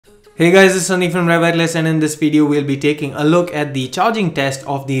Hey guys, this is Sunny from RevAtlas, and in this video we'll be taking a look at the charging test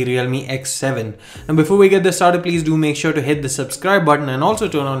of the Realme X7. Now before we get this started, please do make sure to hit the subscribe button and also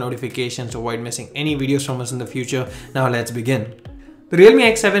turn on notifications to avoid missing any videos from us in the future. Now let's begin. The Realme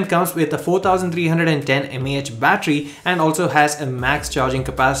X7 comes with a 4310 mAh battery and also has a max charging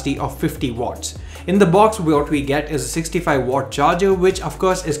capacity of 50 watts. In the box, what we get is a 65 watt charger, which of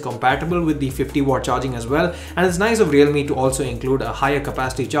course is compatible with the 50 watt charging as well, and it's nice of Realme to also include a higher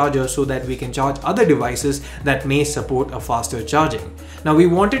capacity charger so that we can charge other devices that may support a faster charging. Now we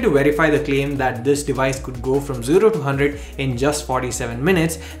wanted to verify the claim that this device could go from 0 to 100 in just 47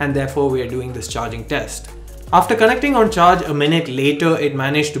 minutes, and therefore we are doing this charging test. After connecting on charge a minute later, it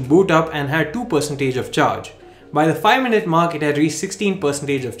managed to boot up and had 2% of charge. By the 5-minute mark, it had reached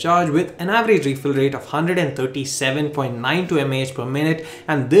 16% of charge with an average refill rate of 137.92 mAh per minute,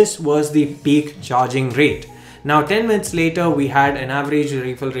 and this was the peak charging rate. Now 10 minutes later, we had an average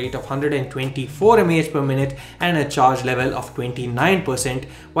refill rate of 124 mAh per minute and a charge level of 29%,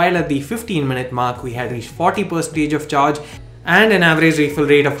 while at the 15-minute mark, we had reached 40% of charge and an average refill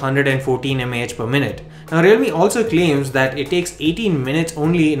rate of 114 mAh per minute. Now Realme also claims that it takes 18 minutes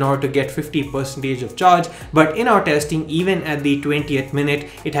only in order to get 50% of charge, but in our testing, even at the 20th minute,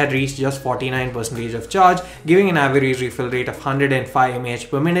 it had reached just 49% of charge, giving an average refill rate of 105 mAh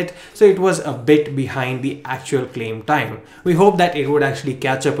per minute, so it was a bit behind the actual claim time. We hope that it would actually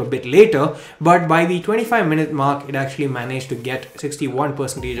catch up a bit later, but by the 25-minute mark, it actually managed to get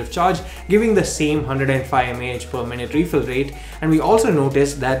 61% of charge, giving the same 105 mAh per minute refill rate. And we also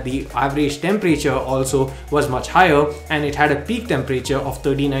noticed that the average temperature also was much higher, and it had a peak temperature of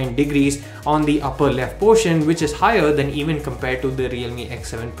 39 degrees on the upper left portion, which is higher than even compared to the Realme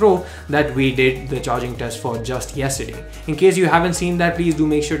X7 Pro that we did the charging test for just yesterday. In case you haven't seen that, please do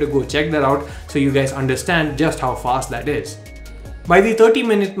make sure to go check that out so you guys understand just how fast that is. By the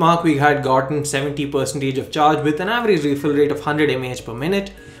 30-minute mark, we had gotten 70% of charge with an average refill rate of 100 mAh per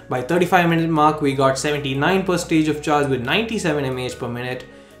minute. By 35-minute mark, we got 79% of charge with 97 mAh per minute.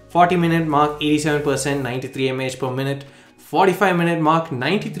 40-minute mark, 87%, 93 mAh per minute. 45-minute mark,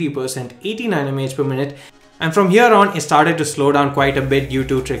 93%, 89 mAh per minute. And from here on, it started to slow down quite a bit due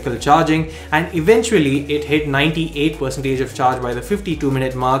to trickle charging, and eventually it hit 98% of charge by the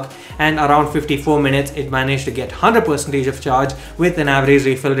 52-minute mark, and around 54 minutes it managed to get 100% of charge with an average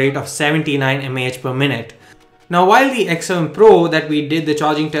refill rate of 79 mAh per minute. Now while the X7 Pro that we did the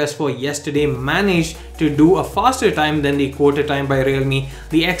charging test for yesterday managed to do a faster time than the quoted time by Realme,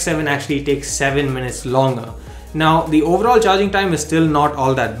 the X7 actually takes 7 minutes longer. Now the overall charging time is still not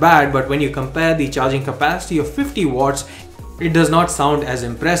all that bad, but when you compare the charging capacity of 50 watts, it does not sound as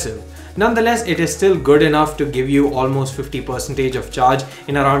impressive. Nonetheless, it is still good enough to give you almost 50% of charge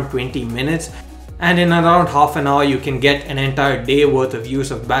in around 20 minutes, and in around half an hour you can get an entire day worth of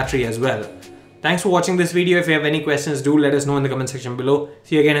use of battery as well. Thanks for watching this video. If you have any questions, do let us know in the comment section below.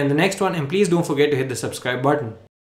 See you again in the next one, and please don't forget to hit the subscribe button.